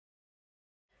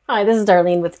Hi, this is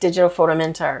Darlene with Digital Photo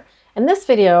Mentor. In this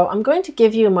video, I'm going to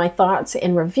give you my thoughts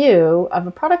and review of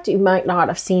a product you might not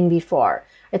have seen before.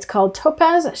 It's called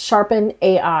Topaz Sharpen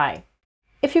AI.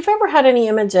 If you've ever had any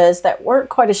images that weren't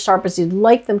quite as sharp as you'd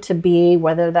like them to be,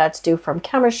 whether that's due from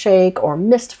camera shake or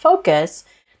missed focus,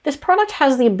 this product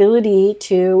has the ability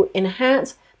to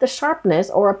enhance the sharpness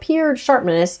or appeared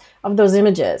sharpness of those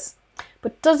images.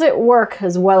 But does it work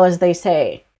as well as they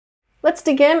say? Let's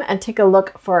dig in and take a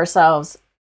look for ourselves.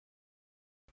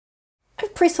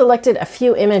 I've pre-selected a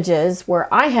few images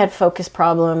where I had focus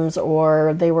problems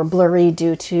or they were blurry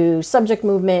due to subject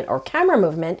movement or camera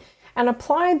movement and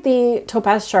applied the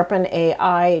Topaz Sharpen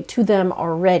AI to them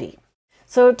already.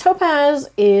 So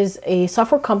Topaz is a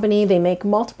software company. They make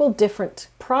multiple different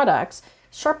products.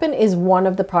 Sharpen is one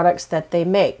of the products that they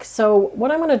make. So what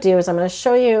I'm going to do is I'm going to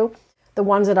show you the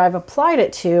ones that I've applied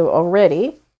it to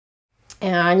already.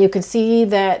 And you can see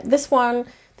that this one,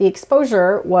 the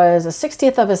exposure was a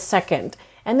 60th of a second,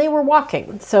 and they were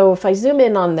walking. So if I zoom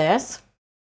in on this,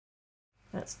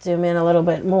 let's zoom in a little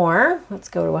bit more. Let's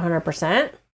go to 100%.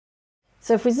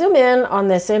 So if we zoom in on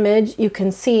this image, you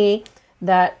can see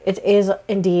that it is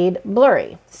indeed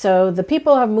blurry. So the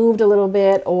people have moved a little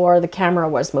bit, or the camera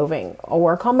was moving,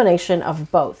 or a combination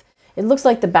of both. It looks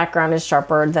like the background is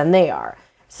sharper than they are.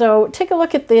 So take a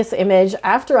look at this image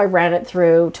after I ran it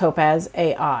through Topaz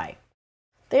AI.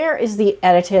 There is the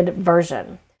edited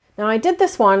version. Now I did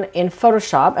this one in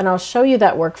Photoshop and I'll show you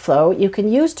that workflow. You can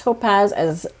use Topaz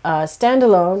as a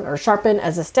standalone or Sharpen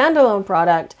as a standalone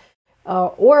product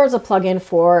or as a plugin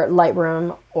for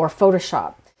Lightroom or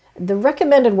Photoshop. The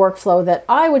recommended workflow that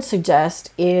I would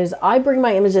suggest is I bring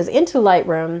my images into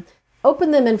Lightroom,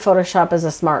 open them in Photoshop as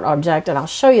a smart object, and I'll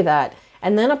show you that,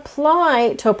 and then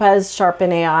apply Topaz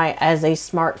Sharpen AI as a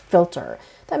smart filter.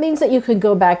 That means that you could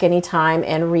go back anytime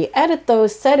and re-edit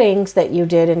those settings that you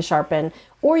did in Sharpen,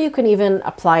 or you can even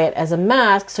apply it as a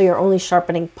mask so you're only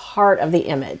sharpening part of the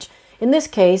image. In this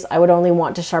case, I would only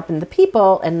want to sharpen the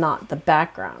people and not the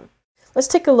background. Let's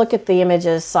take a look at the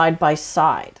images side by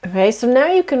side. Okay, so now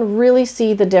you can really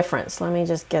see the difference. Let me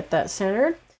just get that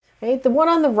centered. Okay, the one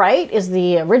on the right is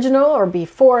the original or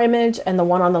before image, and the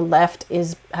one on the left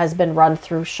has been run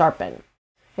through Sharpen.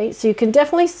 Okay, so you can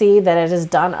definitely see that it has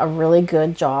done a really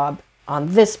good job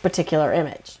on this particular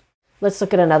image. Let's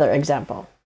look at another example.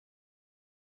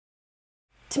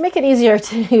 To make it easier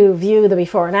to view the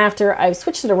before and after, I've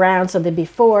switched it around so the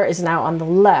before is now on the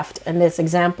left in this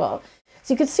example.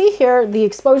 So you can see here the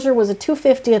exposure was a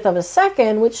 2/50th of a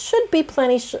second, which should be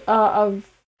plenty of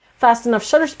fast enough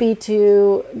shutter speed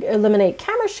to eliminate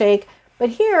camera shake, but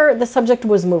here the subject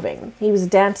was moving. He was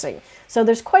dancing. So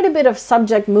there's quite a bit of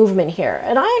subject movement here.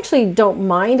 And I actually don't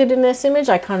mind it in this image.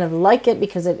 I kind of like it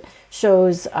because it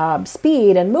shows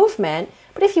speed and movement.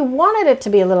 But if you wanted it to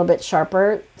be a little bit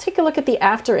sharper, take a look at the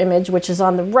after image, which is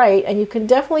on the right, and you can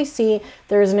definitely see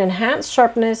there's an enhanced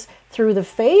sharpness through the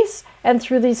face and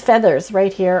through these feathers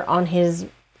right here on his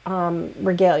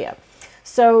regalia.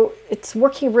 So it's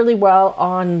working really well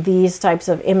on these types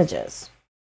of images.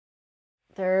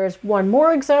 There's one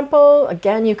more example.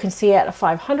 Again, you can see at a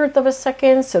 500th of a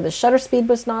second, so the shutter speed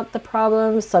was not the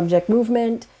problem, subject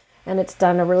movement, and it's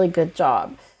done a really good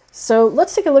job. So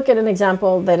let's take a look at an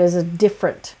example that is a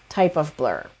different type of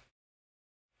blur.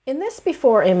 In this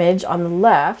before image on the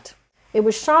left, it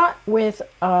was shot with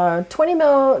a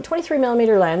 23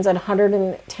 millimeter lens at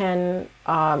 110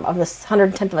 of the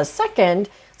 110th of a second,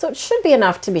 so it should be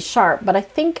enough to be sharp, but I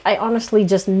think I honestly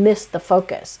just missed the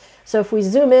focus. So if we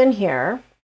zoom in here,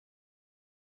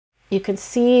 you can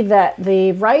see that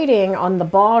the writing on the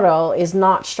bottle is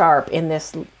not sharp in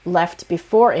this left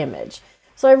before image.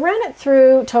 So I ran it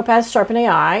through Topaz Sharpen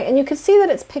AI, and you can see that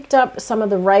it's picked up some of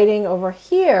the writing over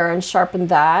here and sharpened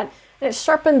that. And it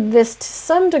sharpened this to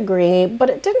some degree, but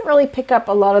it didn't really pick up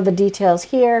a lot of the details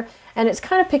here, and it's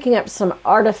kind of picking up some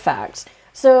artifacts.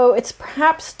 So it's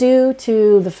perhaps due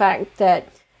to the fact that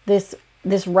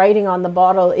this writing on the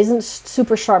bottle isn't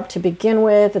super sharp to begin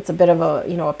with. It's a bit of a,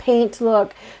 a paint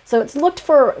look. So it's looked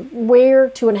for where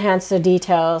to enhance the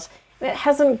details. It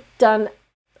hasn't done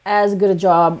as good a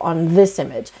job on this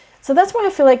image. So that's why I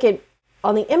feel like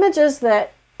on the images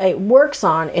that it works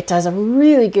on, it does a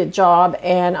really good job.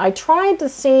 And I tried the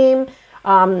same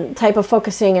type of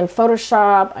focusing in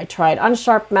Photoshop. I tried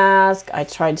unsharp mask, I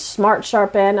tried smart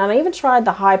sharpen, and I even tried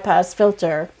the high pass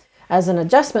filter as an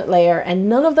adjustment layer, and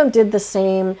none of them did the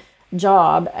same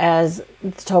job as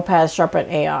Topaz Sharpen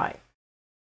AI.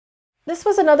 This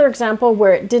was another example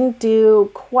where it didn't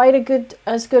do quite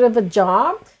as good of a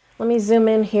job. Let me zoom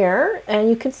in here, and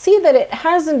you can see that it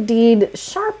has indeed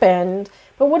sharpened,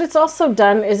 But what it's also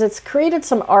done is it's created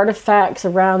some artifacts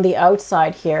around the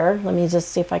outside here. Let me just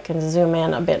see if I can zoom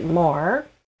in a bit more.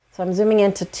 So I'm zooming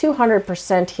into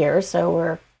 200% here, so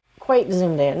we're quite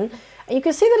zoomed in. And you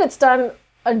can see that it's done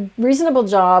a reasonable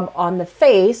job on the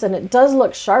face, and it does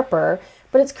look sharper,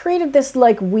 but it's created this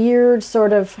like weird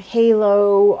sort of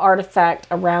halo artifact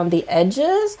around the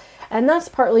edges. And that's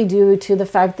partly due to the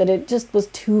fact that it just was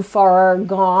too far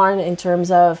gone in terms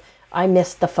of I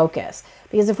missed the focus.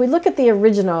 Because if we look at the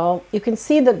original, you can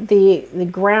see that the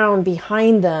ground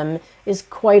behind them is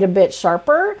quite a bit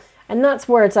sharper, and that's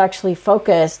where it's actually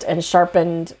focused and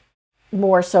sharpened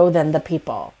more so than the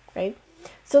people, right?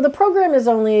 So the program is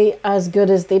only as good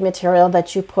as the material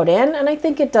that you put in, and I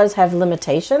think it does have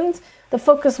limitations. The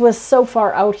focus was so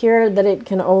far out here that it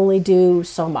can only do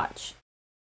so much.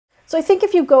 So I think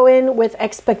if you go in with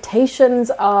expectations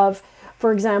of,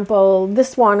 for example,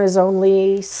 this one is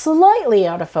only slightly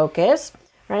out of focus,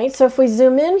 right? So if we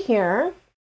zoom in here,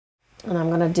 and I'm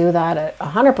going to do that at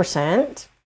 100%.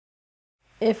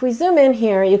 If we zoom in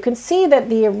here, you can see that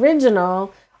the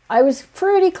original, I was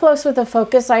pretty close with the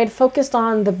focus. I had focused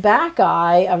on the back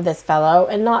eye of this fellow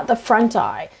and not the front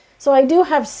eye. So I do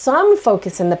have some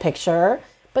focus in the picture,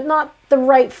 but not the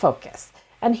right focus.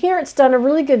 And here it's done a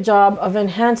really good job of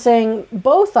enhancing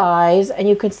both eyes, and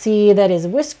you can see that his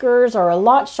whiskers are a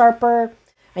lot sharper,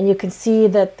 and you can see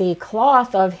that the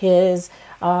cloth of his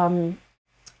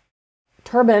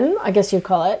turban, I guess you'd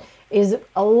call it, is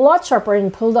a lot sharper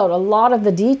and pulled out a lot of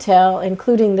the detail,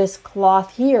 including this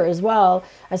cloth here as well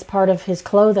as part of his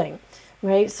clothing,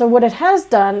 right? So what it has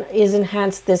done is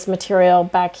enhance this material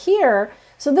back here.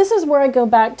 So this is where I go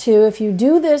back to, if you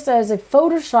do this as a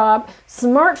Photoshop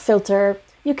smart filter,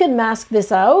 you can mask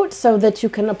this out so that you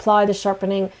can apply the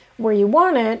sharpening where you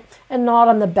want it and not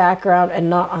on the background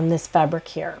and not on this fabric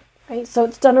here, right? So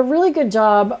it's done a really good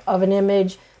job of an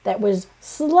image that was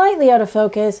slightly out of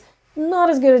focus, not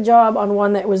as good a job on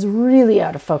one that was really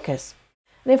out of focus.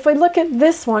 And if I look at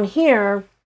this one here,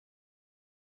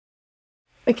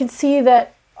 I can see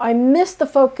that I missed the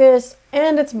focus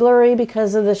and it's blurry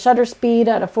because of the shutter speed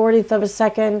at a 40th of a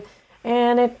second.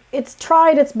 And it's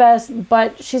tried its best,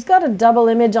 but she's got a double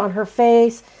image on her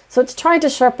face. So it's tried to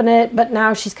sharpen it, but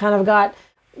now she's kind of got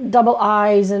double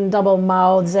eyes and double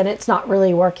mouths, and it's not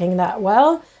really working that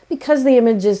well because the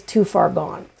image is too far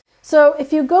gone. So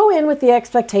if you go in with the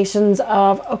expectations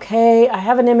of, okay, I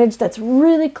have an image that's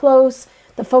really close,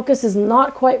 the focus is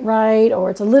not quite right, or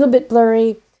it's a little bit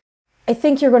blurry, I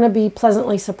think you're going to be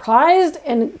pleasantly surprised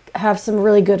and have some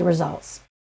really good results.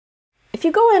 If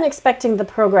you go in expecting the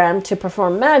program to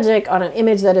perform magic on an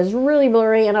image that is really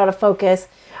blurry and out of focus,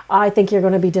 I think you're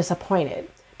going to be disappointed.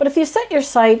 But if you set your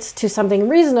sights to something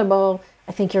reasonable,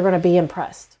 I think you're going to be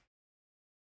impressed.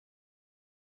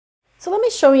 So let me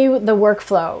show you the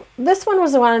workflow. This one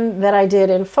was the one that I did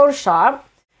in Photoshop,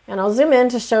 and I'll zoom in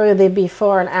to show you the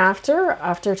before and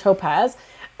after Topaz.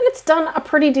 And it's done a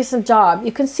pretty decent job.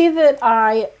 You can see that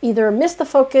I either missed the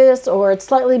focus or it's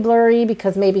slightly blurry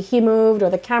because maybe he moved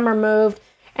or the camera moved,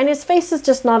 and his face is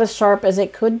just not as sharp as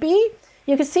it could be.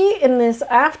 You can see in this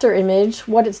after image,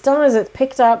 what it's done is it's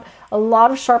picked up a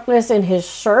lot of sharpness in his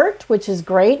shirt, which is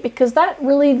great because that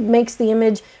really makes the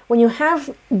image, when you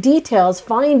have details,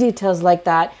 fine details like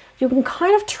that, you can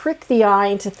kind of trick the eye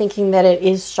into thinking that it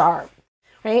is sharp.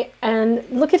 Right? And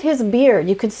look at his beard.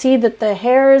 You can see that the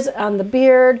hairs on the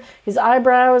beard, his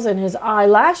eyebrows, and his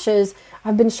eyelashes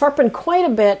have been sharpened quite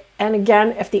a bit. And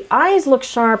again, if the eyes look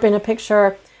sharp in a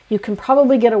picture, you can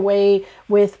probably get away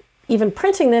with even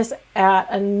printing this at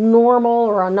a normal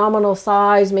or a nominal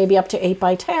size, maybe up to 8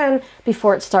 by 10,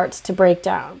 before it starts to break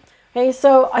down. Okay,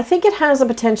 so I think it has the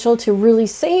potential to really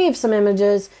save some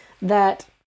images that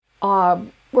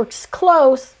works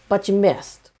close, but you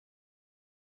missed.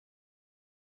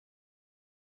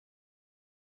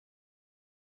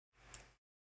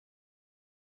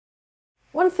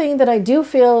 One thing that I do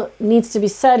feel needs to be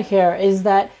said here is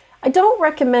that I don't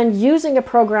recommend using a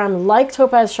program like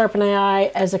Topaz Sharpen AI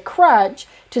as a crutch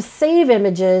to save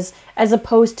images as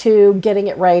opposed to getting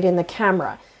it right in the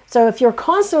camera. So if you're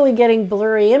constantly getting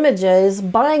blurry images,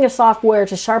 buying a software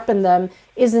to sharpen them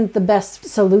isn't the best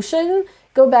solution.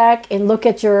 Go back and look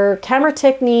at your camera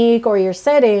technique or your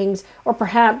settings, or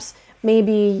perhaps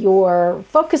maybe your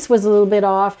focus was a little bit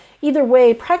off. Either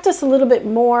way, practice a little bit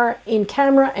more in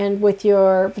camera and with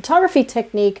your photography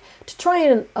technique to try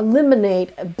and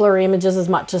eliminate blurry images as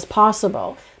much as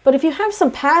possible. But if you have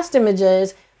some past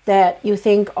images that you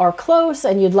think are close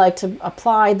and you'd like to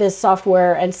apply this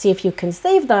software and see if you can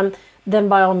save them, then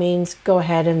by all means, go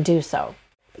ahead and do so.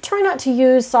 But try not to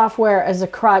use software as a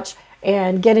crutch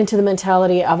and get into the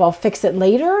mentality of I'll fix it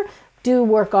later. do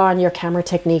work on your camera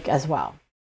technique as well.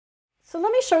 So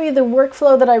let me show you the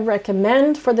workflow that I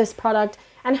recommend for this product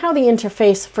and how the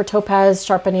interface for Topaz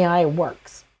Sharpen AI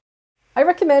works. I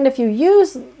recommend if you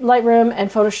use Lightroom and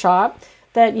Photoshop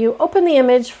that you open the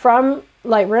image from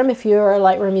Lightroom if you're a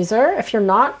Lightroom user. If you're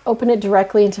not, open it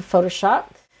directly into Photoshop.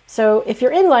 So if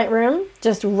you're in Lightroom,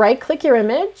 just right-click your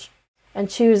image and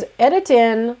choose Edit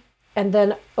In and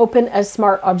then Open as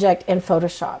Smart Object in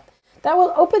Photoshop. That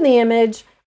will open the image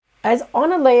as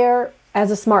on a layer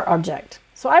as a smart object.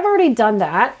 So I've already done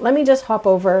that. Let me just hop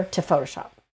over to Photoshop.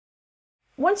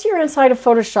 Once you're inside of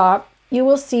Photoshop, you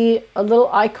will see a little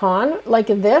icon like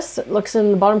this. It looks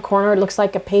in the bottom corner. It looks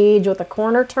like a page with a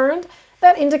corner turned.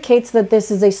 That indicates that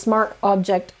this is a smart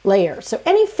object layer. So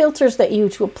any filters that you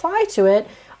to apply to it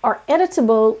are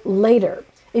editable later.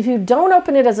 If you don't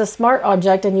open it as a smart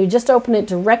object and you just open it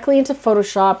directly into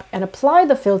Photoshop and apply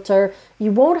the filter,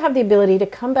 you won't have the ability to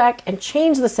come back and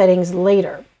change the settings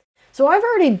later. So I've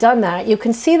already done that. You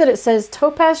can see that it says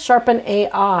Topaz Sharpen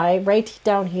AI right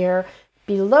down here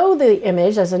below the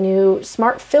image as a new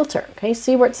smart filter. Okay,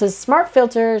 see where it says Smart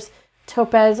Filters,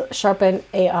 Topaz Sharpen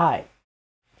AI.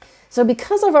 So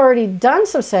because I've already done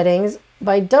some settings,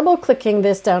 by double clicking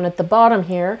this down at the bottom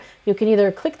here, you can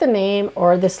either click the name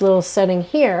or this little setting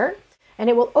here, and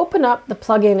it will open up the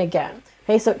plugin again.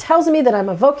 Okay, so it tells me that I'm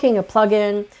evoking a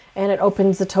plugin and it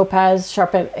opens the Topaz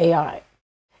Sharpen AI.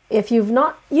 If you've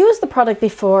not used the product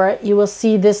before, you will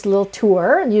see this little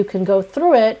tour. You can go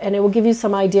through it and it will give you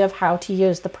some idea of how to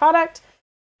use the product.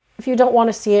 If you don't want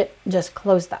to see it, just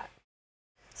close that.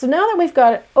 So now that we've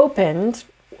got it opened,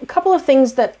 a couple of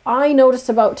things that I noticed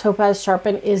about Topaz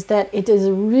Sharpen is that it is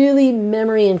really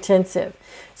memory intensive.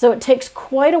 So it takes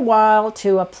quite a while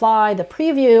to apply the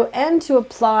preview and to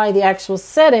apply the actual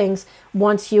settings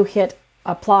once you hit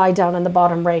apply down in the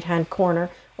bottom right hand corner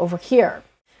over here.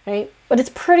 Right? But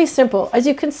it's pretty simple. As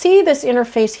you can see this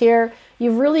interface here,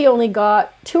 you've really only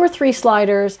got 2 or 3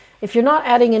 sliders. If you're not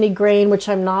adding any grain, which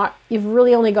I'm not, you've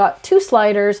really only got 2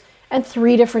 sliders and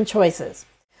 3 different choices.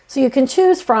 So you can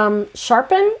choose from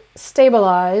sharpen,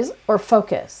 stabilize, or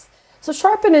focus. So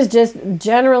sharpen is just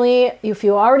generally if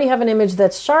you already have an image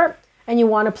that's sharp and you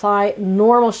want to apply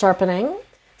normal sharpening.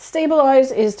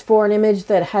 Stabilize is for an image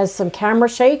that has some camera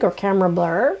shake or camera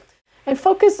blur. And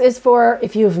focus is for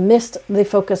if you've missed the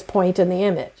focus point in the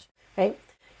image. Okay?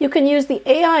 You can use the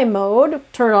AI mode,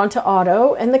 turn on to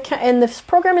auto, and this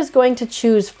program is going to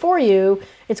choose for you.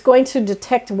 It's going to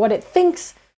detect what it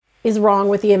thinks is wrong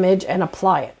with the image and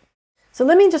apply it. So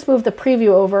let me just move the preview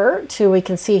over to we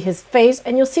can see his face,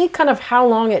 and you'll see kind of how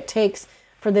long it takes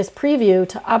for this preview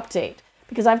to update.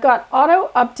 Because I've got auto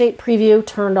update preview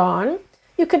turned on.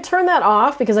 You could turn that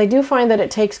off because I do find that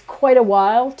it takes quite a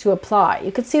while to apply.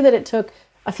 You could see that it took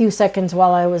a few seconds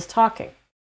while I was talking.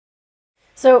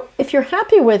 So if you're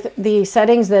happy with the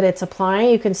settings that it's applying,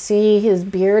 you can see his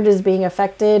beard is being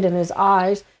affected and his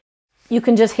eyes. You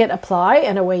can just hit apply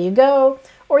and away you go.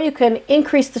 Or you can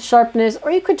increase the sharpness, or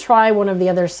you could try one of the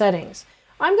other settings.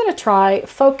 I'm going to try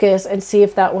focus and see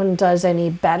if that one does any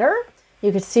better.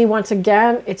 You can see once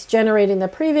again, it's generating the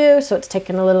preview, so it's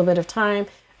taking a little bit of time.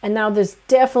 And now there's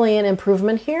definitely an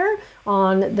improvement here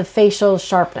on the facial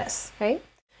sharpness. Okay?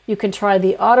 You can try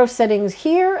the auto settings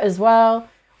here as well,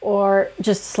 or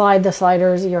just slide the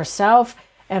sliders yourself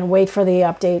and wait for the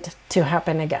update to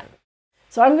happen again.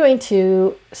 So I'm going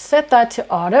to set that to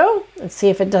auto and see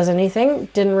if it does anything.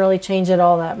 Didn't really change it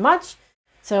all that much.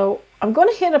 So I'm going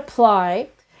to hit apply,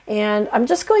 and I'm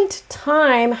just going to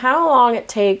time how long it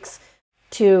takes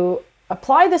to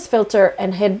apply this filter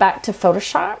and head back to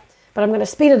Photoshop. But I'm going to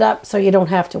speed it up so you don't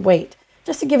have to wait,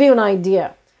 just to give you an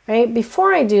idea. Right?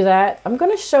 Before I do that, I'm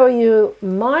going to show you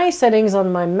my settings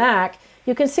on my Mac.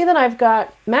 You can see that I've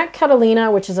got Mac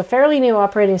Catalina, which is a fairly new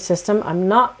operating system. I'm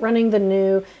not running the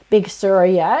new Big Sur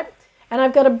yet. And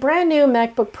I've got a brand new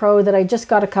MacBook Pro that I just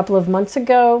got a couple of months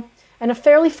ago, and a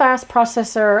fairly fast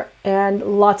processor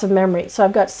and lots of memory. So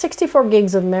I've got 64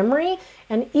 gigs of memory,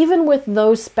 and even with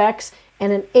those specs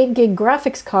and an 8 gig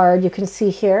graphics card, you can see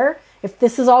here, if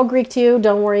this is all Greek to you,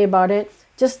 don't worry about it.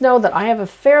 Just know that I have a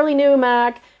fairly new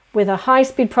Mac with a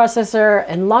high-speed processor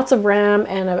and lots of RAM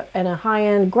and a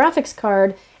high-end graphics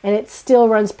card, and it still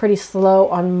runs pretty slow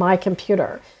on my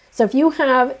computer. So if you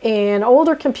have an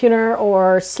older computer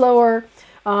or slower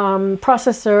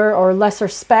processor or lesser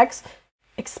specs,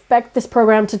 expect this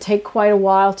program to take quite a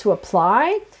while to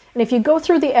apply. And if you go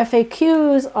through the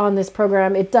FAQs on this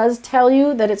program, it does tell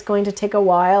you that it's going to take a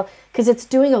while because it's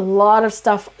doing a lot of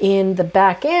stuff in the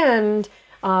back end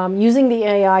using the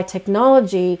AI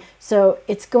technology, so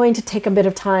it's going to take a bit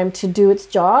of time to do its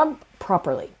job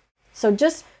properly. So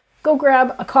just go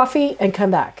grab a coffee and come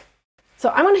back. So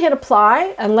I'm going to hit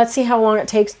apply and let's see how long it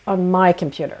takes on my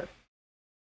computer.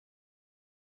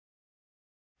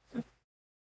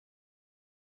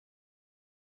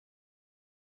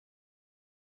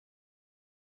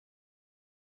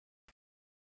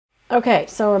 Okay,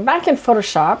 so we're back in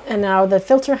Photoshop and now the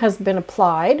filter has been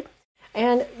applied.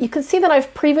 And you can see that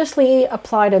I've previously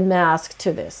applied a mask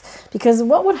to this, because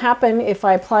what would happen if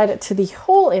I applied it to the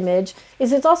whole image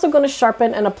is it's also going to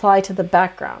sharpen and apply to the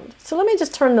background. So let me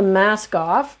just turn the mask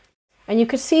off, and you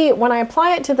can see when I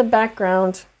apply it to the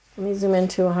background, let me zoom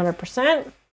into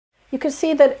 100%, you can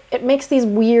see that it makes these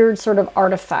weird sort of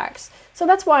artifacts. So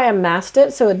that's why I masked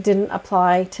it so it didn't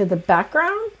apply to the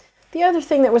background. The other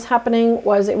thing that was happening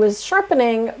was it was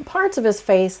sharpening parts of his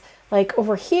face, like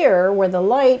over here where the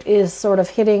light is sort of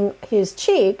hitting his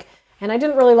cheek, and I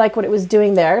didn't really like what it was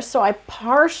doing there, so I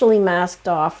partially masked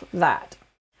off that.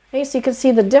 Okay, so you can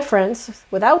see the difference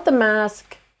without the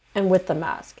mask and with the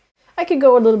mask. I could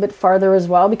go a little bit farther as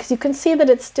well because you can see that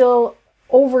it's still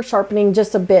over sharpening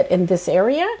just a bit in this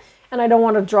area, and I don't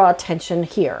want to draw attention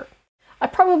here. I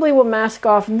probably will mask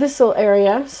off this little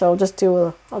area, so I'll just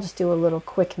do a little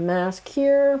quick mask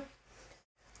here,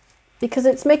 because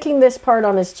it's making this part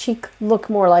on his cheek look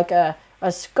more like a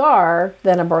scar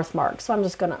than a birthmark. So I'm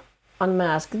just going to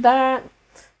unmask that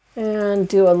and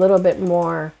do a little bit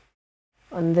more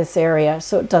on this area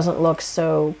so it doesn't look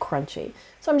so crunchy.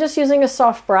 So I'm just using a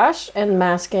soft brush and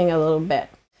masking a little bit.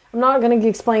 I'm not going to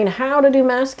explain how to do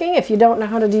masking. If you don't know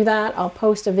how to do that, I'll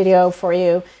post a video for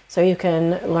you so you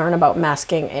can learn about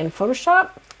masking in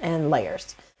Photoshop and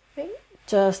layers. Okay?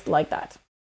 Just like that.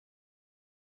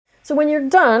 So when you're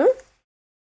done,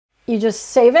 you just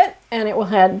save it and it will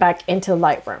head back into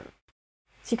Lightroom.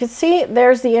 So you can see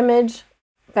there's the image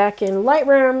back in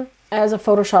Lightroom as a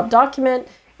Photoshop document.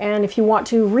 And if you want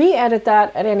to re-edit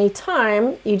that at any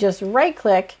time, you just right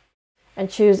click and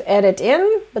choose Edit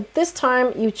In, but this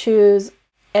time you choose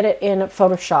Edit in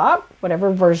Photoshop,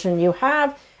 whatever version you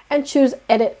have, and choose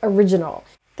Edit Original.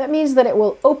 That means that it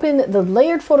will open the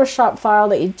layered Photoshop file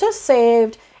that you just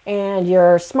saved, and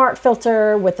your smart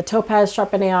filter with the Topaz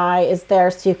Sharpen AI is there,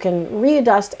 so you can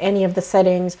readjust any of the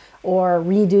settings or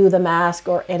redo the mask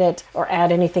or edit or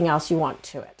add anything else you want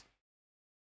to it.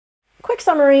 Quick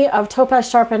summary of Topaz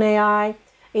Sharpen AI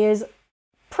is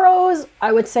pros.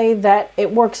 I would say that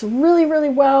it works really, really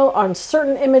well on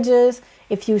certain images.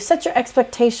 If you set your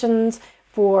expectations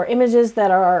for images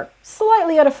that are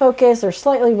slightly out of focus or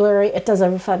slightly blurry, it does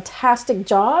a fantastic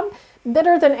job.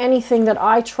 Better than anything that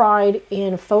I tried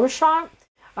in Photoshop.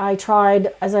 I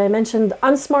tried, as I mentioned, the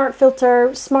unsmart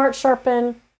filter, smart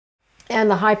sharpen, and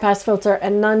the high pass filter,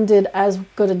 and none did as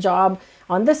good a job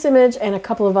on this image and a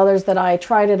couple of others that I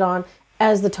tried it on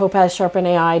as the Topaz Sharpen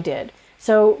AI did.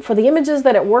 So for the images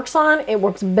that it works on, it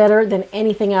works better than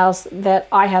anything else that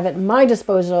I have at my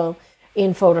disposal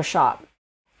in Photoshop.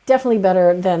 Definitely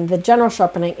better than the general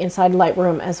sharpening inside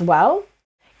Lightroom as well.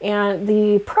 And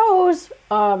the pros,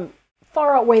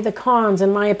 far outweigh the cons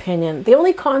in my opinion. The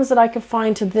only cons that I could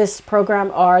find to this program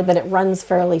are that it runs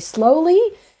fairly slowly,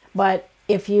 but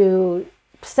if you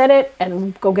set it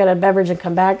and go get a beverage and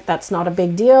come back, that's not a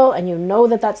big deal, and you know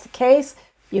that that's the case,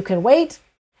 you can wait,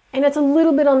 and it's a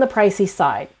little bit on the pricey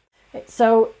side.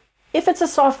 So if it's a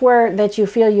software that you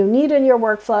feel you need in your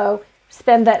workflow,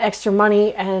 spend that extra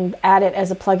money and add it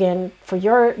as a plugin for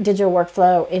your digital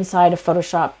workflow inside of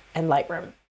Photoshop and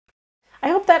Lightroom. I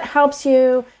hope that helps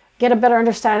you get a better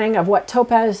understanding of what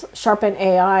Topaz Sharpen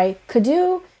AI could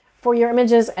do for your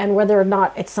images and whether or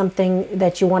not it's something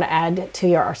that you want to add to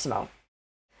your arsenal.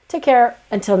 Take care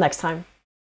until next time.